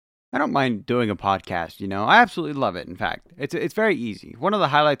I don't mind doing a podcast, I absolutely love it, in fact. It's very easy. One of the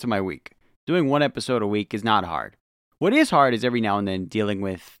highlights of my week. Doing one episode a week is not hard. What is hard is every now and then dealing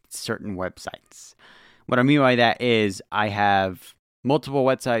with certain websites. What I mean by that is I have multiple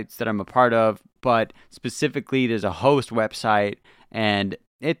websites that I'm a part of, but specifically there's a host website, and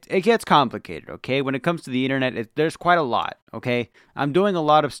it gets complicated, okay? When it comes to the internet, there's quite a lot, okay? I'm doing a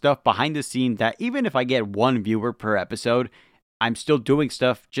lot of stuff behind the scenes that even if I get one viewer per episode, I'm still doing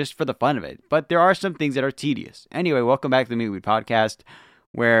stuff just for the fun of it. But there are some things that are tedious. Anyway, welcome back to the Meet Podcast,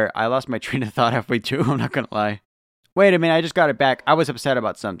 where I lost my train of thought halfway through, I'm not going to lie. Wait a minute, I just got it back. I was upset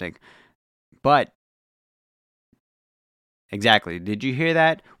about something. But, exactly, did you hear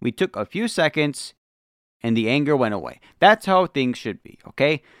that? We took a few seconds and the anger went away. That's how things should be,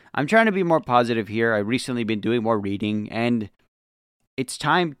 okay? I'm trying to be more positive here. I've recently been doing more reading, and it's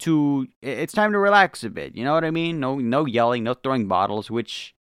time to relax a bit. You know what I mean? No yelling, no throwing bottles,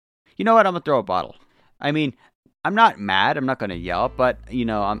 which, you know what? I'm going to throw a bottle. I mean, I'm not mad. I'm not going to yell, but,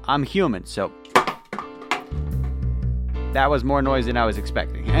 I'm human, so that was more noise than I was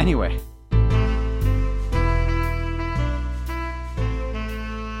expecting. Anyway.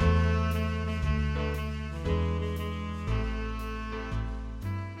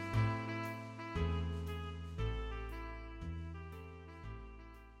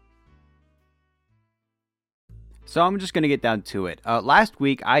 So I'm just going to get down to it. Last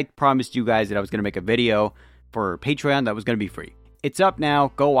week, I promised you guys that I was going to make a video for Patreon that was going to be free. It's up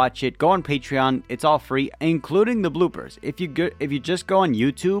now. Go watch it. Go on Patreon. It's all free, including the bloopers. If you just go on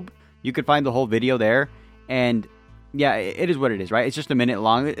YouTube, you could find the whole video there. And yeah, it is what it is, right? It's just a minute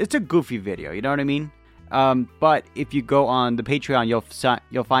long. It's a goofy video. You know what I mean? But if you go on the Patreon,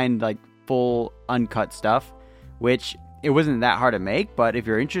 you'll find like full uncut stuff, which it wasn't that hard to make. But if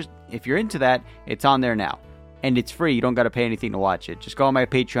you're into that, it's on there now. And it's free. You don't got to pay anything to watch it. Just go on my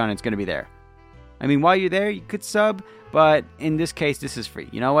Patreon. It's going to be there. I mean, while you're there, you could sub. But in this case, this is free.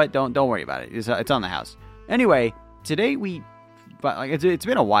 You know what? Don't worry about it. It's on the house. Anyway, today it's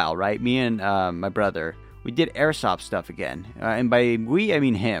been a while, right? Me and my brother, we did airsoft stuff again. And by we, I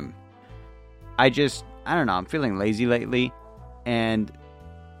mean him. I don't know. I'm feeling lazy lately. And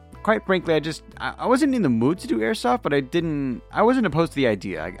quite frankly, I wasn't in the mood to do airsoft, but I wasn't opposed to the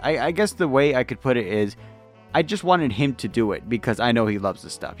idea. I guess the way I could put it is, I just wanted him to do it because I know he loves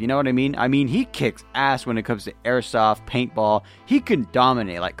this stuff. You know what I mean? I mean, he kicks ass when it comes to airsoft, paintball. He can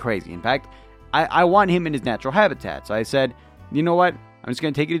dominate like crazy. In fact, I want him in his natural habitat. So I said, you know what? I'm just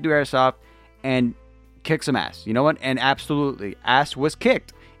going to take you to do airsoft and kick some ass. You know what? And absolutely, ass was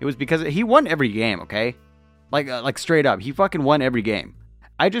kicked. It was because he won every game, okay? Like straight up. He fucking won every game.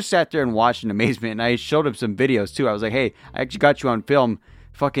 I just sat there and watched in amazement, and I showed him some videos too. I was like, hey, I actually got you on film.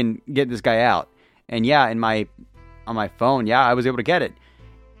 Fucking get this guy out. And yeah, on my phone, yeah, I was able to get it.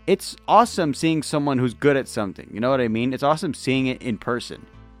 It's awesome seeing someone who's good at something. You know what I mean? It's awesome seeing it in person.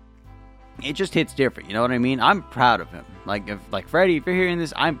 It just hits different. You know what I mean? I'm proud of him. Like Freddie, if you're hearing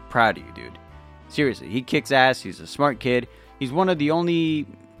this, I'm proud of you, dude. Seriously, he kicks ass. He's a smart kid. He's one of the only.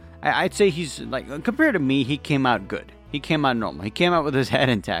 I'd say he's like, compared to me, he came out good. He came out normal. He came out with his head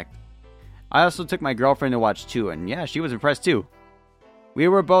intact. I also took my girlfriend to watch too, and yeah, she was impressed too. We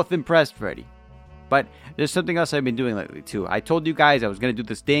were both impressed, Freddie. But there's something else I've been doing lately, too. I told you guys I was going to do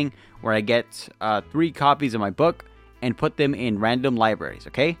this thing where I get 3 copies of my book and put them in random libraries,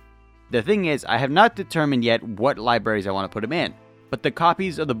 okay? The thing is, I have not determined yet what libraries I want to put them in. But the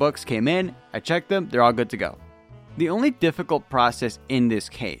copies of the books came in, I checked them, they're all good to go. The only difficult process in this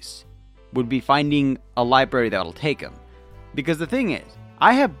case would be finding a library that'll take them. Because the thing is,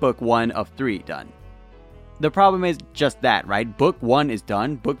 I have book 1 of 3 done. The problem is just that, right? Book 1 is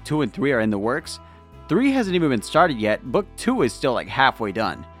done, book 2 and 3 are in the works. 3 hasn't even been started yet. Book 2 is still like halfway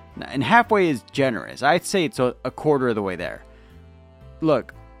done. And halfway is generous. I'd say it's a quarter of the way there.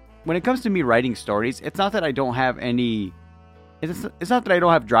 Look, when it comes to me writing stories, it's not that I don't have any. It's not that I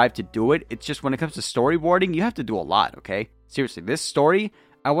don't have drive to do it. It's just when it comes to storyboarding, you have to do a lot, okay? Seriously, this story,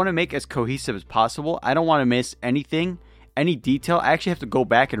 I want to make as cohesive as possible. I don't want to miss anything, any detail. I actually have to go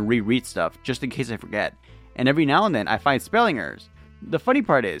back and reread stuff just in case I forget. And every now and then, I find spelling errors. The funny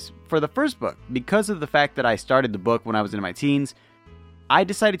part is, for the first book, because of the fact that I started the book when I was in my teens, I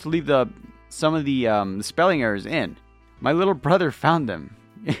decided to leave some of the spelling errors in. My little brother found them.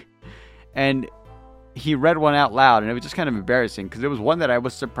 And he read one out loud, and it was just kind of embarrassing, because it was one that I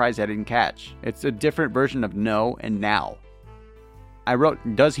was surprised I didn't catch. It's a different version of no and now. I wrote,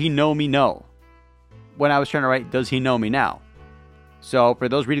 does he know me? No. When I was trying to write, does he know me now? So, for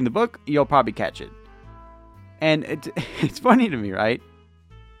those reading the book, you'll probably catch it. And it's funny to me, right?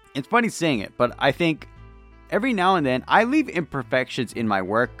 It's funny saying it, but I think every now and then I leave imperfections in my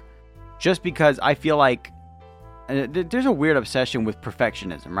work just because I feel like there's a weird obsession with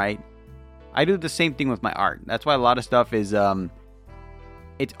perfectionism, right? I do the same thing with my art. That's why a lot of stuff is,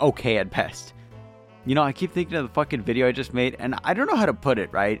 it's okay at best. You know, I keep thinking of the fucking video I just made, and I don't know how to put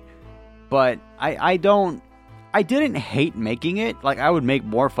it, right? But I didn't hate making it. Like, I would make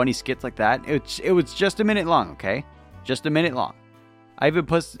more funny skits like that. It was just a minute long, okay? Just a minute long. I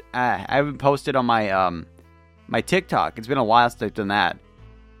haven't posted on my my TikTok. It's been a while since I've done that.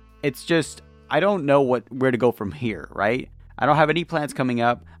 It's just, I don't know where to go from here, right? I don't have any plans coming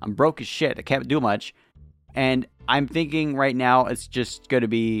up. I'm broke as shit. I can't do much. And I'm thinking right now it's just going to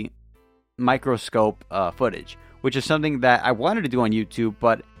be microscope footage, which is something that I wanted to do on YouTube,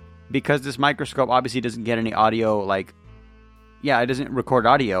 but because this microscope obviously doesn't get any audio, it doesn't record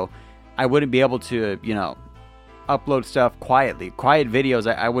audio, I wouldn't be able to, upload stuff quietly. Quiet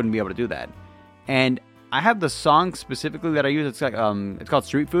videos, I wouldn't be able to do that. And I have the song specifically that I use. It's like it's called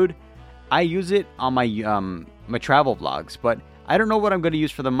Street Food. I use it on my my travel vlogs, but I don't know what I'm going to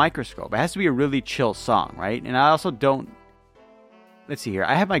use for the microscope. It has to be a really chill song, right? And I also don't. Let's see here.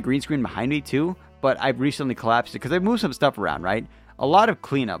 I have my green screen behind me too, but I've recently collapsed it because I've moved some stuff around, right? A lot of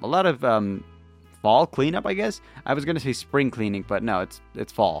cleanup, a lot of fall cleanup, I guess. I was going to say spring cleaning, but no,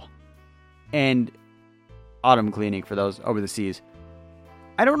 it's fall. And autumn cleaning for those over the seas.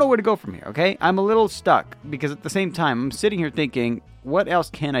 I don't know where to go from here, okay? I'm a little stuck because at the same time, I'm sitting here thinking, what else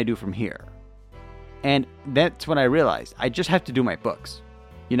can I do from here? And that's when I realized I just have to do my books,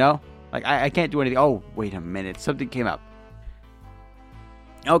 Like, I can't do anything. Oh, wait a minute. Something came up.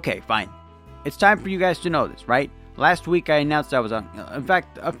 Okay, fine. It's time for you guys to know this, right? Last week I announced I was on... In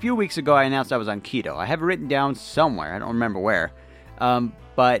fact, a few weeks ago I announced I was on keto. I have it written down somewhere. I don't remember where.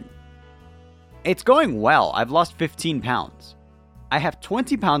 But it's going well. I've lost 15 pounds. I have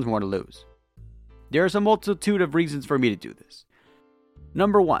 20 pounds more to lose. There's a multitude of reasons for me to do this.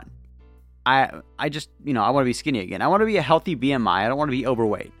 Number one, I just, I want to be skinny again. I want to be a healthy BMI. I don't want to be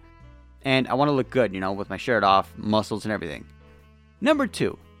overweight. And I want to look good, with my shirt off, muscles and everything. Number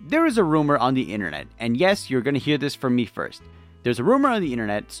two, there is a rumor on the internet, and yes, you're going to hear this from me first. There's a rumor on the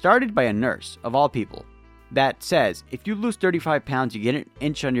internet, started by a nurse, of all people, that says if you lose 35 pounds, you get an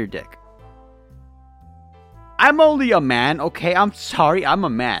inch on your dick. I'm only a man, okay? I'm sorry, I'm a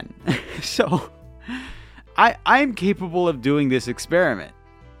man. So, I'm capable of doing this experiment.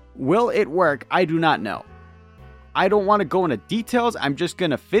 Will it work? I do not know. I don't want to go into details. I'm just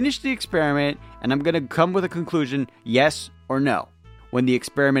going to finish the experiment, and I'm going to come with a conclusion, yes or no. When the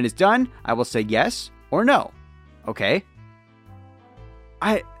experiment is done, I will say yes or no. Okay?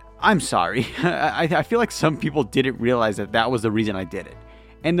 I'm sorry. I feel like some people didn't realize that was the reason I did it.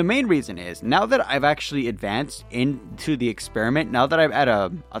 And the main reason is, now that I've actually advanced into the experiment, now that I'm at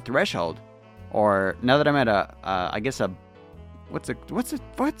a threshold, or now that I'm at what's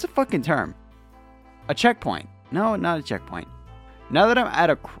a fucking term? A checkpoint. No, not a checkpoint. Now that I'm at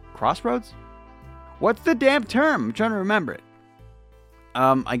a crossroads? What's the damn term? I'm trying to remember it.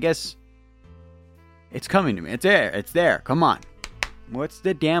 I guess it's coming to me. It's there. It's there. Come on. What's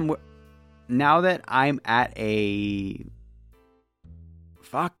the damn... Now that I'm at a...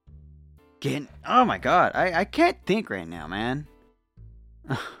 Fucking... Oh my god. I can't think right now, man.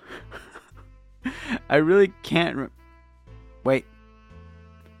 I really can't... Wait.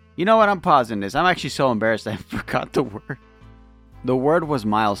 You know what? I'm pausing this. I'm actually so embarrassed I forgot the word. The word was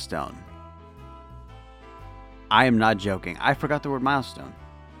milestone. I am not joking. I forgot the word milestone.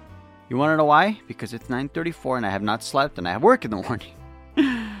 You want to know why? Because it's 9:34 and I have not slept and I have work in the morning.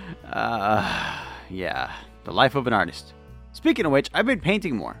 Yeah. The life of an artist. Speaking of which, I've been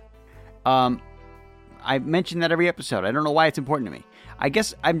painting more. I mention that every episode. I don't know why it's important to me. I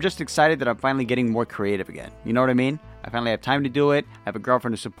guess I'm just excited that I'm finally getting more creative again. You know what I mean? I finally have time to do it. I have a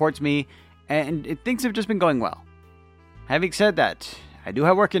girlfriend who supports me. And things have just been going well. Having said that, I do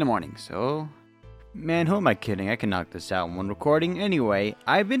have work in the morning, so... Man, who am I kidding? I can knock this out in one recording. Anyway,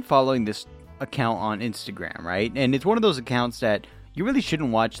 I've been following this account on Instagram, right? And it's one of those accounts that you really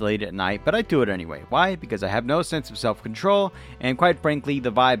shouldn't watch late at night, but I do it anyway. Why? Because I have no sense of self-control, and quite frankly,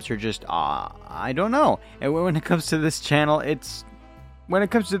 the vibes are just, I don't know. And when it comes to this channel, when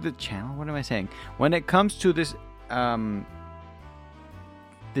it comes to the channel, what am I saying? When it comes to this,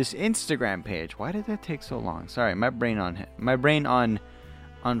 this Instagram page, why did that take so long? Sorry, my brain on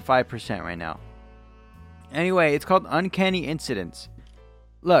 5% right now. Anyway, it's called Uncanny Incidents.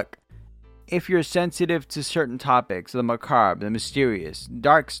 Look, if you're sensitive to certain topics, the macabre, the mysterious,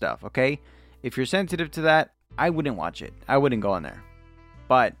 dark stuff, okay? If you're sensitive to that, I wouldn't watch it. I wouldn't go in there.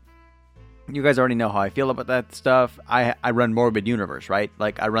 But you guys already know how I feel about that stuff. I run Morbid Universe, right?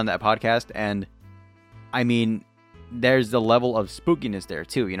 Like, I run that podcast, and I mean, there's the level of spookiness there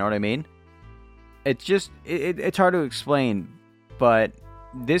too. You know what I mean? It's just it's hard to explain, but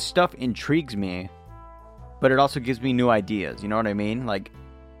this stuff intrigues me, but it also gives me new ideas. You know what I mean? Like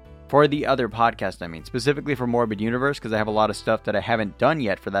for the other podcast, I mean, specifically for Morbid Universe, because I have a lot of stuff that I haven't done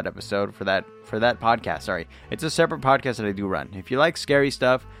yet for that episode, for that podcast. Sorry, it's a separate podcast that I do run. If you like scary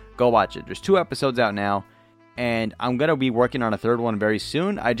stuff, go watch it. There's 2 episodes out now, and I'm gonna be working on a 3rd one very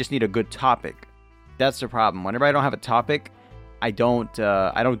soon. I just need a good topic. That's the problem. Whenever I don't have a topic, I don't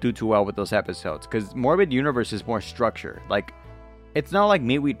do too well with those episodes, because Morbid Universe is more structure. Like, it's not like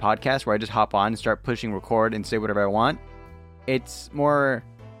Meatweed Podcast where I just hop on and start pushing record and say whatever I want. It's more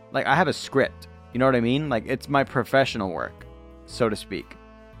like I have a script. You know what I mean? Like, it's my professional work, so to speak.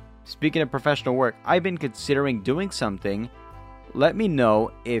 Speaking of professional work, I've been considering doing something. Let me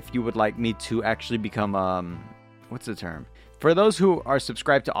know if you would like me to actually become, what's the term? For those who are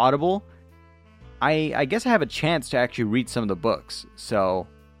subscribed to Audible, I guess I have a chance to actually read some of the books. So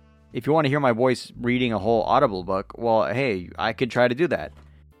if you want to hear my voice reading a whole Audible book, well, hey, I could try to do that.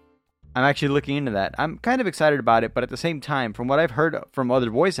 I'm actually looking into that. I'm kind of excited about it, but at the same time, from what I've heard from other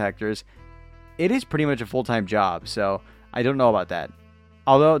voice actors, it is pretty much a full-time job, so I don't know about that.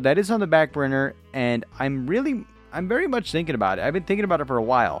 Although that is on the back burner, and I'm very much thinking about it. I've been thinking about it for a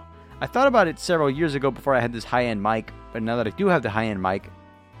while. I thought about it several years ago before I had this high-end mic, but now that I do have the high-end mic,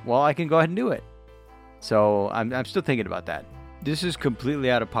 well, I can go ahead and do it. So I'm still thinking about that. This is completely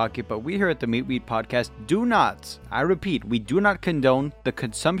out of pocket, but we here at the Meatweed Podcast do not, I repeat, we do not condone the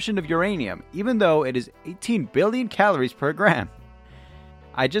consumption of uranium, even though it is 18 billion calories per gram.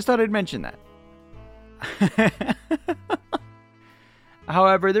 I just thought I'd mention that.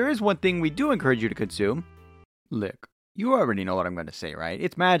 However, there is one thing we do encourage you to consume. Look, you already know what I'm going to say, right?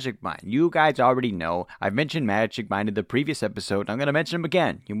 It's Magic Mind. You guys already know. I've mentioned Magic Mind in the previous episode. I'm going to mention them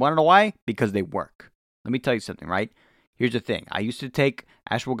again. You want to know why? Because they work. Let me tell you something, right? Here's the thing. I used to take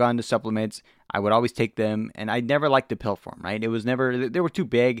ashwagandha supplements. I would always take them, and I never liked the pill form, right? It was never, they were too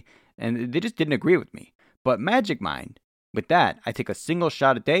big, and they just didn't agree with me. But Magic Mind, with that, I take a single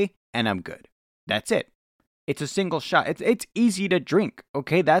shot a day, and I'm good. That's it. It's a single shot. It's easy to drink,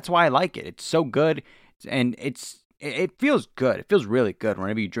 okay? That's why I like it. It's so good, and it feels good. It feels really good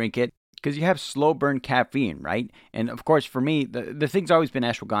whenever you drink it, because you have slow burn caffeine, right? And of course, for me, the thing's always been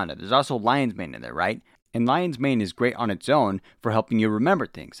ashwagandha. There's also lion's mane in there, right? And lion's mane is great on its own for helping you remember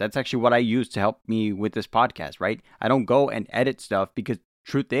things. That's actually what I use to help me with this podcast, right? I don't go and edit stuff because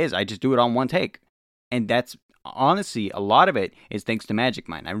truth is, I just do it on one take. And that's honestly, a lot of it is thanks to Magic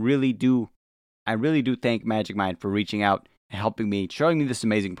Mind. I really do thank Magic Mind for reaching out and helping me, showing me this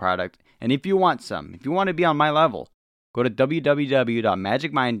amazing product. And if you want to be on my level, go to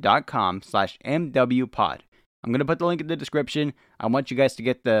www.magicmind.com/MWPod. I'm going to put the link in the description. I want you guys to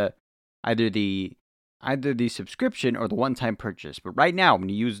get either the subscription or the one-time purchase. But right now, when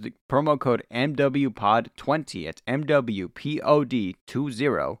you use the promo code MWPOD20, it's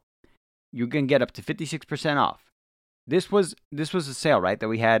MWPOD20, you can get up to 56% off. This was a sale, right, that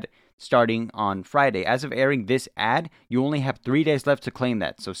we had starting on Friday. As of airing this ad, you only have 3 days left to claim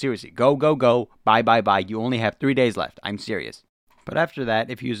that. So seriously, go, buy. You only have 3 days left. I'm serious. But after that,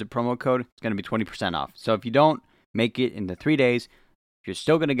 if you use the promo code, it's going to be 20% off. So if you don't make it in the 3 days, you're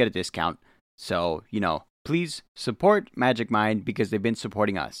still going to get a discount. So, please support Magic Mind because they've been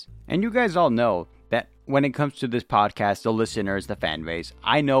supporting us. And you guys all know that when it comes to this podcast, the listeners, the fan base,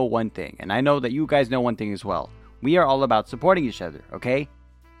 I know one thing. And I know that you guys know one thing as well. We are all about supporting each other, okay?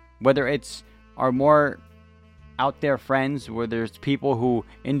 Whether it's our more out there friends, whether it's people who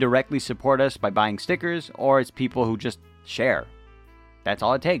indirectly support us by buying stickers, or it's people who just share. That's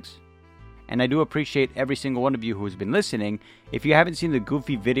all it takes. And I do appreciate every single one of you who's been listening. If you haven't seen the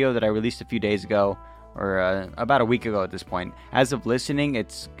Goofy video that I released a few days ago, or about a week ago at this point, as of listening,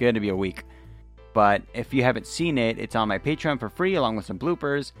 it's going to be a week. But if you haven't seen it, it's on my Patreon for free, along with some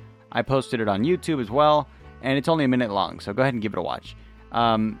bloopers. I posted it on YouTube as well, and it's only a minute long, so go ahead and give it a watch.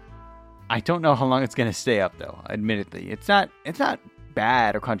 I don't know how long it's going to stay up, though, admittedly. It's not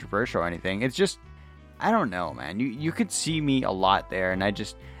bad or controversial or anything. It's just, I don't know, man. You could see me a lot there, and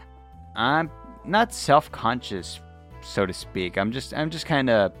I'm not self-conscious, so to speak. I'm just kind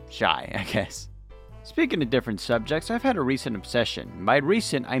of shy, I guess. Speaking of different subjects, I've had a recent obsession. By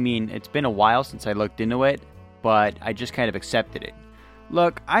recent, I mean it's been a while since I looked into it, but I just kind of accepted it.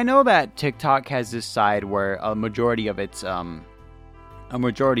 Look, I know that TikTok has this side where a majority of its owners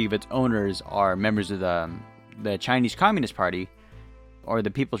are members of the Chinese Communist Party, or the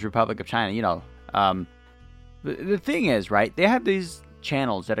People's Republic of China. The thing is, right? They have these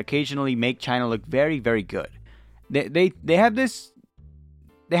channels that occasionally make China look very, very good. They have this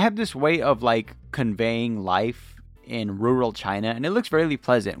way of like conveying life in rural China, and it looks fairly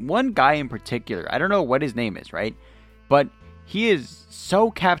pleasant. One guy in particular, I don't know what his name is, right? But he is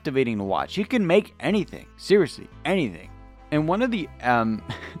so captivating to watch. He can make anything, seriously, anything. And one of the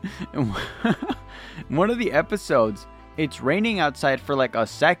one of the episodes, it's raining outside for like a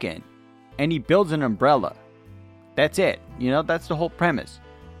second, and he builds an umbrella. That's it. You know, that's the whole premise.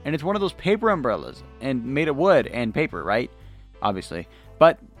 And it's one of those paper umbrellas, and made of wood and paper, right? Obviously.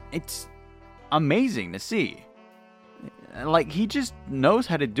 But it's amazing to see. Like, he just knows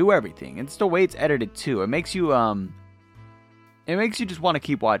how to do everything. It's the way it's edited too. It makes you just want to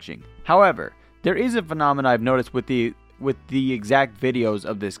keep watching. However, there is a phenomenon I've noticed with the exact videos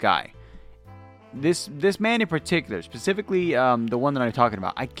of this guy. This man in particular, specifically the one that I'm talking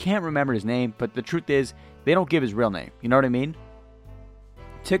about, I can't remember his name, but the truth is, they don't give his real name. You know what I mean?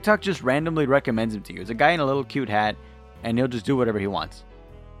 TikTok just randomly recommends him to you. It's a guy in a little cute hat, and he'll just do whatever he wants.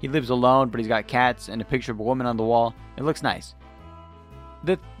 He lives alone, but he's got cats and a picture of a woman on the wall. It looks nice.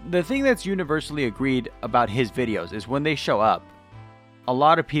 The thing that's universally agreed about his videos is when they show up, a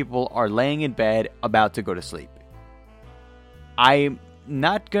lot of people are laying in bed about to go to sleep. I'm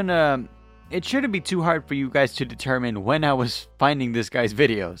not gonna... It shouldn't be too hard for you guys to determine when I was finding this guy's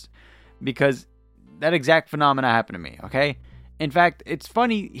videos, because that exact phenomena happened to me, okay? In fact, it's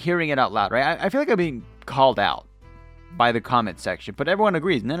funny hearing it out loud, right? I feel like I'm being called out by the comment section, but everyone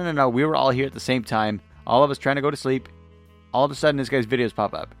agrees. No, we were all here at the same time, all of us trying to go to sleep. All of a sudden, this guy's videos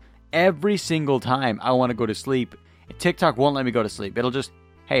pop up. Every single time I want to go to sleep, TikTok won't let me go to sleep. It'll just,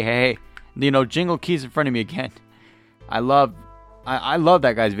 hey, jingle keys in front of me again. I love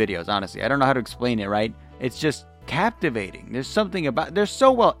that guy's videos, honestly. I don't know how to explain it, right? It's just captivating. There's something about... They're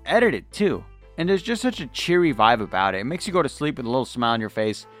so well edited, too. And there's just such a cheery vibe about it. It makes you go to sleep with a little smile on your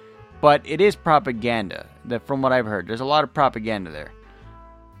face. But it is propaganda, from what I've heard. There's a lot of propaganda there.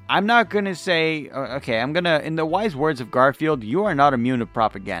 I'm not going to say... Okay, I'm going to... In the wise words of Garfield, you are not immune to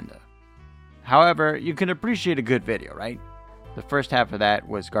propaganda. However, you can appreciate a good video, right? The first half of that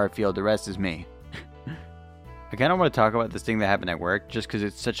was Garfield. The rest is me. I kind of want to talk about this thing that happened at work, just because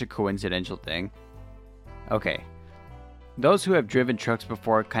it's such a coincidental thing. Okay. Those who have driven trucks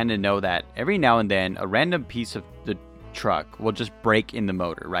before kind of know that every now and then, a random piece of the truck will just break in the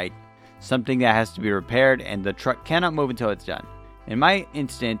motor, right? Something that has to be repaired, and the truck cannot move until it's done. In my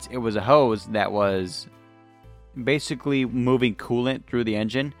instance, it was a hose that was basically moving coolant through the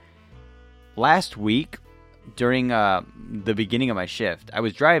engine. Last week, during the beginning of my shift, I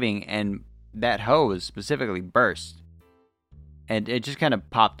was driving, and that hose specifically burst. And it just kind of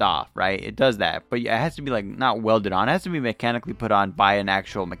popped off, right? It does that. But it has to be, like, not welded on. It has to be mechanically put on by an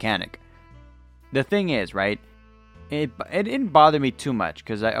actual mechanic. The thing is, right, it didn't bother me too much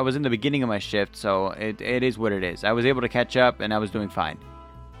because I was in the beginning of my shift, so it is what it is. I was able to catch up, and I was doing fine.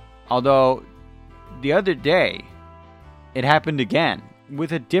 Although, the other day, it happened again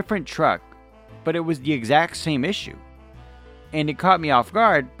with a different truck, but it was the exact same issue. And it caught me off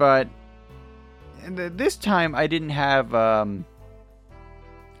guard, but this time I didn't have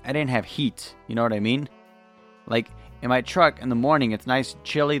heat, you know what I mean? Like, in my truck in the morning, it's nice and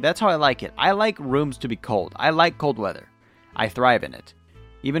chilly. That's how I like it. I like rooms to be cold. I like cold weather. I thrive in it.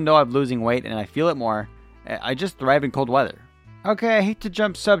 Even though I'm losing weight and I feel it more, I just thrive in cold weather. Okay, I hate to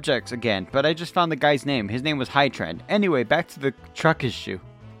jump subjects again, but I just found the guy's name. His name was High Trend. Anyway, back to the truck issue.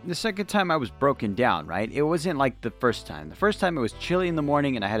 The second time I was broken down, right? It wasn't like the first time. The first time it was chilly in the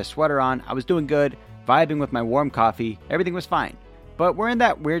morning and I had a sweater on. I was doing good, vibing with my warm coffee. Everything was fine. But we're in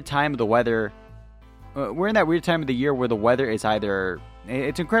that weird time of the weather. We're in that weird time of the year where the weather is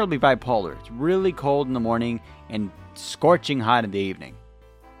it's incredibly bipolar. It's really cold in the morning and scorching hot in the evening.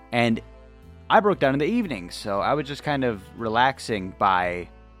 And I broke down in the evening, so I was just kind of relaxing by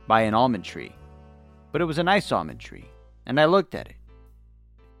an almond tree. But it was a nice almond tree. And I looked at it.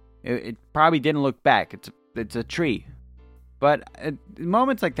 It probably didn't look back. It's a tree. But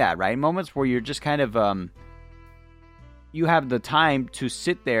moments like that, right? Moments where you're just kind of... you have the time to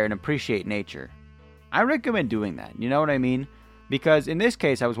sit there and appreciate nature. I recommend doing that. You know what I mean? Because in this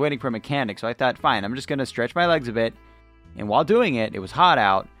case, I was waiting for a mechanic, so I thought, fine, I'm just going to stretch my legs a bit. And while doing it, it was hot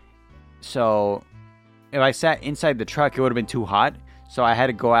out. So if I sat inside the truck, it would have been too hot. So I had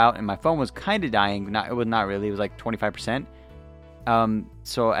to go out, and my phone was kind of dying. It was not really. It was like 25%.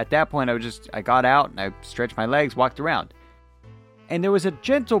 So at that point, I got out, and I stretched my legs, walked around. And there was a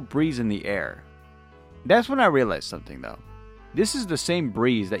gentle breeze in the air. That's when I realized something, though. This is the same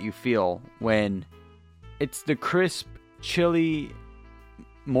breeze that you feel when it's the crisp, chilly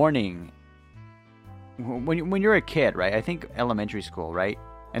morning. When you're a kid, right? I think elementary school, right?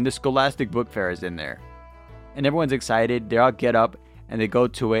 And the Scholastic Book Fair is in there. And everyone's excited. They all get up and they go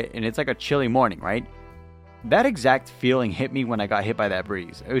to it. And it's like a chilly morning, right? that exact feeling hit me when I got hit by that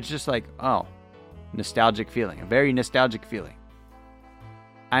breeze. It was just like, oh, nostalgic feeling, a very nostalgic feeling.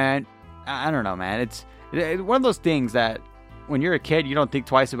 And I don't know, man. It's one of those things that when you're a kid, you don't think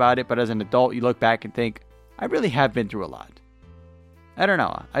twice about it, but as an adult, you look back and think, I really have been through a lot. I don't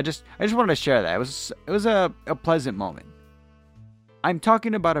know. I just wanted to share that. It was a pleasant moment. I'm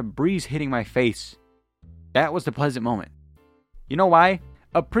talking about a breeze hitting my face. That was the pleasant moment. You know why?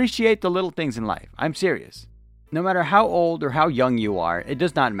 Appreciate the little things in life. I'm serious. No matter how old or how young you are, it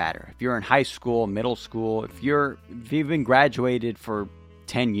does not matter. If you're in high school, middle school, if you've been graduated for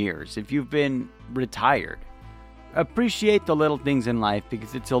 10 years, if you've been retired, appreciate the little things in life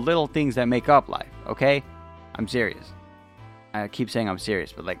because it's the little things that make up life, okay? I'm serious. I keep saying I'm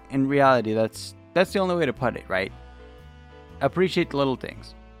serious, but like in reality, that's the only way to put it, right? Appreciate the little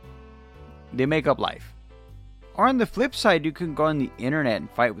things. They make up life. Or on the flip side, you can go on the internet and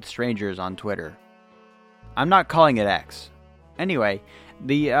fight with strangers on Twitter. I'm not calling it X. Anyway,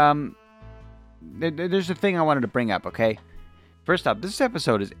 there's a thing I wanted to bring up, okay? First off, this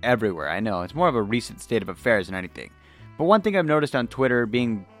episode is everywhere, I know. It's more of a recent state of affairs than anything. But one thing I've noticed on Twitter,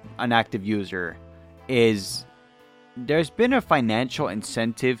 being an active user, is there's been a financial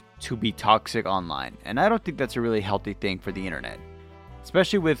incentive to be toxic online. And I don't think that's a really healthy thing for the internet.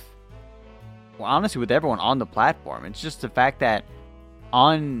 Especially honestly, with everyone on the platform. It's just the fact that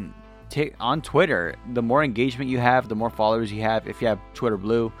on Twitter, the more engagement you have, the more followers you have, if you have Twitter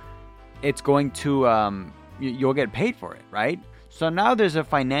Blue, it's going to, you'll get paid for it, right? So now there's a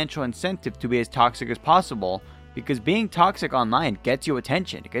financial incentive to be as toxic as possible, because being toxic online gets you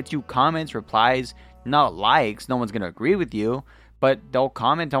attention. It gets you comments, replies, not likes. No one's going to agree with you, but they'll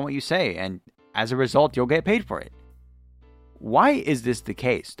comment on what you say, and as a result, you'll get paid for it. Why is this the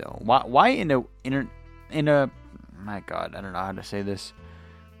case, though? Why in a my God, I don't know how to say this.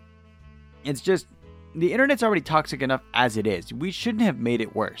 It's just, the internet's already toxic enough as it is. We shouldn't have made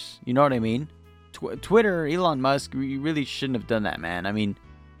it worse. You know what I mean? Twitter, Elon Musk, we really shouldn't have done that, man. I mean,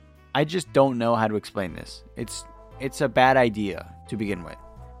 I just don't know how to explain this. It's a bad idea to begin with.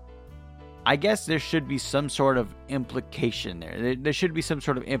 I guess there should be some sort of implication there. There should be some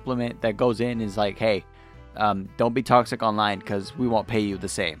sort of implement that goes in and is like, hey, don't be toxic online because we won't pay you the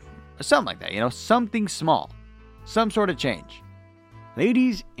same. Or something like that, you know? Something small. Some sort of change.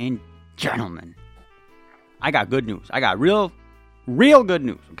 Ladies and gentlemen, I got good news. I got real good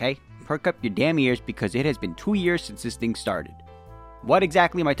news, okay? Perk up your damn ears because it has been 2 years since this thing started. What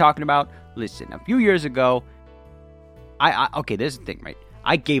exactly am I talking about? Listen, a few years ago, okay, this is the thing, right?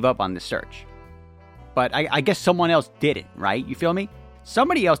 I gave up on the search. But I guess someone else didn't, right? You feel me?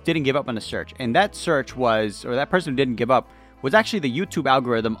 Somebody else didn't give up on the search. And that search was, or that person who didn't give up, was actually the YouTube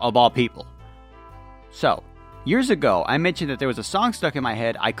algorithm of all people. So, years ago, I mentioned that there was a song stuck in my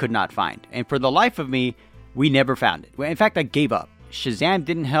head I could not find. And for the life of me, we never found it. In fact, I gave up. Shazam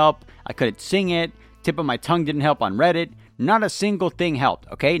didn't help. I couldn't sing it. Tip of my tongue didn't help on Reddit. Not a single thing helped,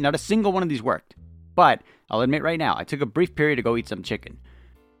 okay? Not a single one of these worked. But, I'll admit right now, I took a brief period to go eat some chicken.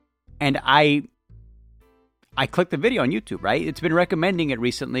 And I clicked the video on YouTube, right? It's been recommending it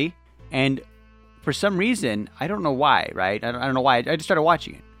recently. And for some reason, I don't know why, right? I don't know why. I just started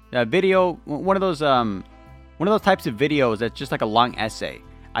watching it. The video, one of those types of videos that's just like a long essay.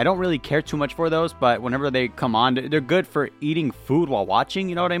 I don't really care too much for those, but whenever they come on, they're good for eating food while watching,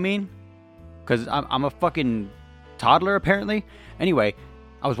 you know what I mean? Because I'm a fucking toddler, apparently. Anyway,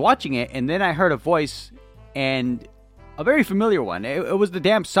 I was watching it, and then I heard a voice, and a very familiar one. It was the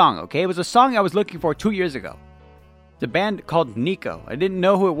damn song, okay? It was a song I was looking for 2 years ago. The band called Nico. I didn't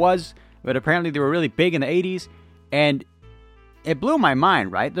know who it was, but apparently they were really big in the 80s, and it blew my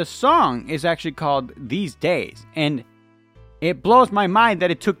mind, right? The song is actually called These Days, and it blows my mind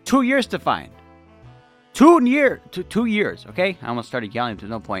that it took 2 years to find. 2 years, okay? I almost started yelling, there's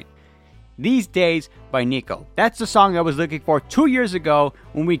no point. These Days by Nico. That's the song I was looking for 2 years ago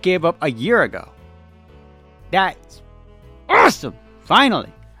when we gave up a year ago. That's awesome!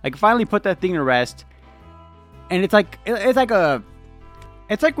 Finally! I can finally put that thing to rest. And it's like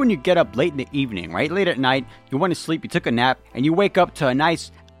when you get up late in the evening, right? Late at night, you want to sleep, you took a nap, and you wake up to a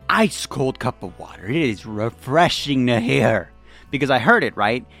nice ice cold cup of water. It is refreshing to hear. Because I heard it,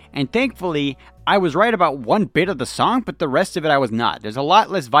 right? And thankfully, I was right about one bit of the song, but the rest of it I was not. There's a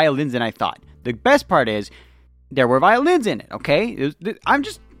lot less violins than I thought. The best part is, there were violins in it, okay? You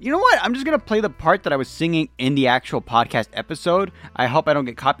know what? I'm just going to play the part that I was singing in the actual podcast episode. I hope I don't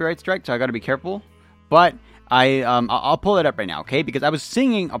get copyright strike, so I got to be careful. But I'll pull it up right now, okay? Because I was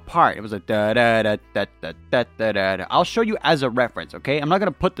singing a part. It was a da da da da da da da da. I'll show you as a reference, okay? I'm not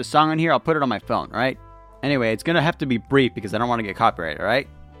gonna put the song on here. I'll put it on my phone, all right? Anyway, it's gonna have to be brief because I don't want to get copyrighted, all right?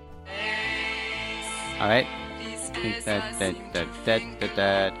 All right.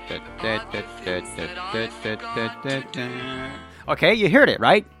 Okay, you heard it,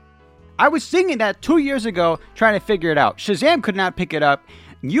 right? I was singing that 2 years ago trying to figure it out. Shazam could not pick it up.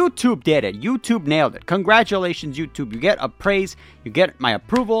 YouTube did it. YouTube nailed it. Congratulations, YouTube. You get a praise. You get my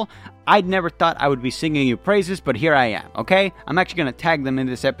approval. I never thought I would be singing you praises, but here I am, okay? I'm actually going to tag them in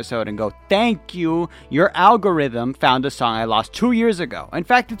this episode and go, thank you. Your algorithm found a song I lost 2 years ago. In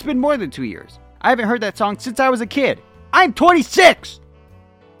fact, it's been more than 2 years. I haven't heard that song since I was a kid. I'm 26!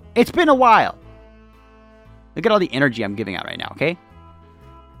 It's been a while. Look at all the energy I'm giving out right now, okay?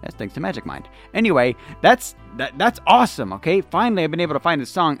 That's thanks to Magic Mind. Anyway, that's awesome, okay? Finally, I've been able to find the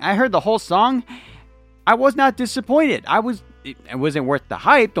song. I heard the whole song. I was not disappointed. It wasn't worth the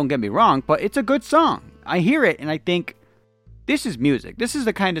hype, don't get me wrong, but it's a good song. I hear it and I think, this is music. This is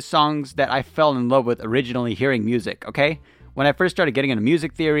the kind of songs that I fell in love with originally hearing music, okay? When I first started getting into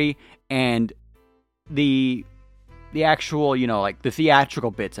music theory and the actual, like the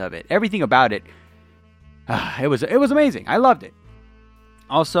theatrical bits of it, everything about it, it was amazing. I loved it.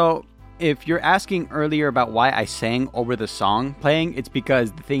 Also, if you're asking earlier about why I sang over the song playing, it's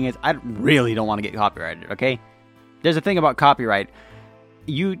because the thing is, I really don't want to get copyrighted, okay? There's a thing about copyright.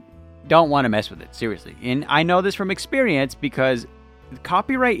 You don't want to mess with it, seriously. And I know this from experience because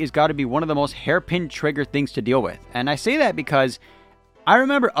copyright has got to be one of the most hairpin trigger things to deal with. And I say that because I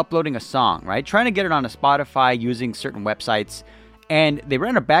remember uploading a song, right? Trying to get it on a Spotify using certain websites. And they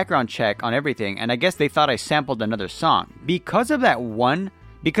ran a background check on everything. And I guess they thought I sampled another song. Because of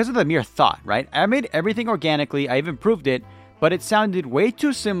the mere thought, right? I made everything organically. I even proved it. But it sounded way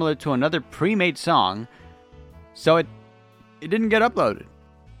too similar to another pre-made song. So it didn't get uploaded.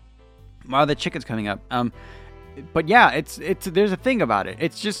 Wow, the chicken's coming up. But yeah, there's a thing about it.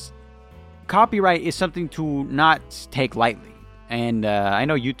 It's just copyright is something to not take lightly. And I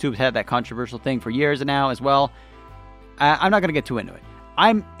know YouTube's had that controversial thing for years now as well. I'm not going to get too into it.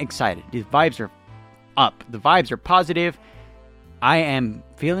 I'm excited. The vibes are up. The vibes are positive. I am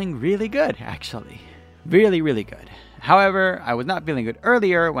feeling really good, actually. Really, really good. However, I was not feeling good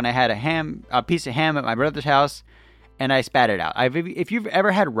earlier when I had a piece of ham at my brother's house, and I spat it out. If you've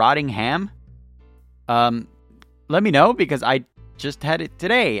ever had rotting ham, let me know, because I just had it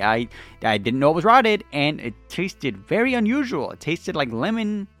today. I didn't know it was rotted, and it tasted very unusual. It tasted like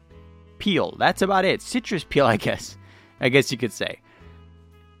lemon peel. That's about it. Citrus peel, I guess you could say.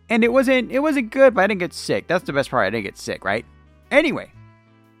 And it wasn't good, but I didn't get sick. That's the best part. I didn't get sick, right? Anyway,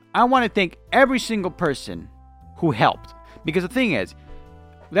 I want to thank every single person who helped. Because the thing is,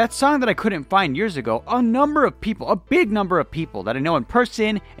 that song that I couldn't find years ago, a big number of people that I know in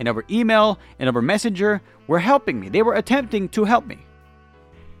person and over email and over Messenger were helping me. They were attempting to help me.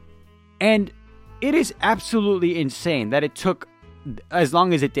 And it is absolutely insane that it took as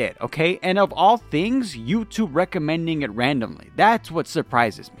long as it did, okay? And of all things, YouTube recommending it randomly. That's what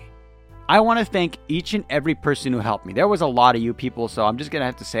surprises me. I want to thank each and every person who helped me. There was a lot of you people, so I'm just going to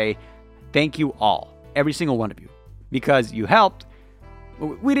have to say thank you all, every single one of you, because you helped.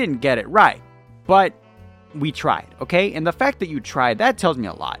 We didn't get it right, but we tried, okay? And the fact that you tried, that tells me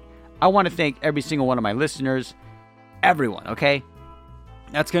a lot. I want to thank every single one of my listeners, everyone, okay?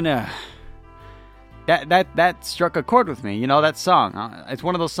 That's gonna... That struck a chord with me, that song. It's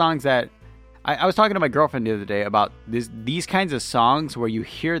one of those songs that... I was talking to my girlfriend the other day about these kinds of songs where you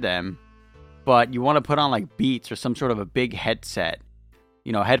hear them, but you want to put on like Beats or some sort of a big headset,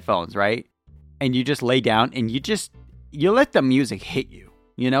 headphones, right? And you just lay down and you let the music hit you.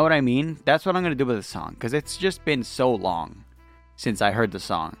 You know what I mean? That's what I'm going to do with the song, because it's just been so long since I heard the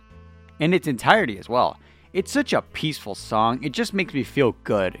song. In its entirety as well. It's such a peaceful song. It just makes me feel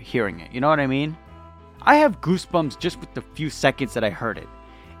good hearing it. You know what I mean? I have goosebumps just with the few seconds that I heard it.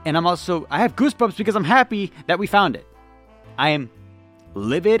 And I have goosebumps because I'm happy that we found it. I am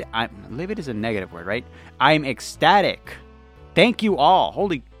livid. Livid is a negative word, right? I'm ecstatic. Thank you all.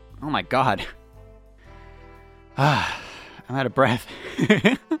 Oh my God. I'm out of breath.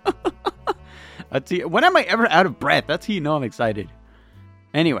 When am I ever out of breath? That's how you know I'm excited.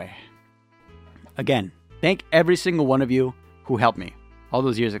 Anyway, again, thank every single one of you who helped me all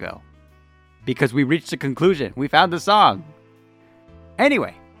those years ago. Because we reached a conclusion. We found the song.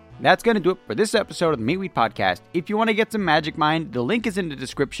 Anyway, that's going to do it for this episode of the MeatWheat Podcast. If you want to get some Magic Mind, the link is in the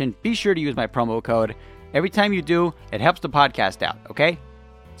description. Be sure to use my promo code. Every time you do, it helps the podcast out, okay?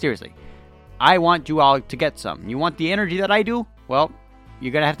 Seriously. I want you all to get some. You want the energy that I do? Well,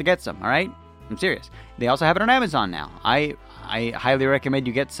 you're going to have to get some, all right? I'm serious. They also have it on Amazon now. I highly recommend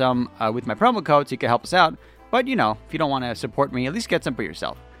you get some with my promo code so you can help us out. But, if you don't want to support me, at least get some for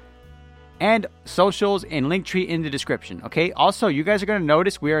yourself. and socials and Linktree in the description. Okay. Also, you guys are going to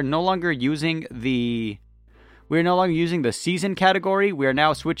notice we are no longer using the season category. We are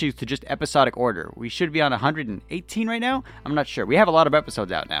now switching to just episodic order. We should be on 118 right now. I'm not sure. We have a lot of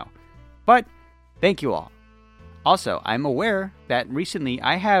episodes out now. But thank you all. Also, I'm aware that recently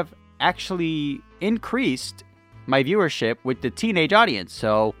I have actually increased my viewership with the teenage audience.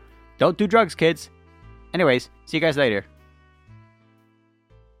 So don't do drugs, kids. Anyways, see you guys later.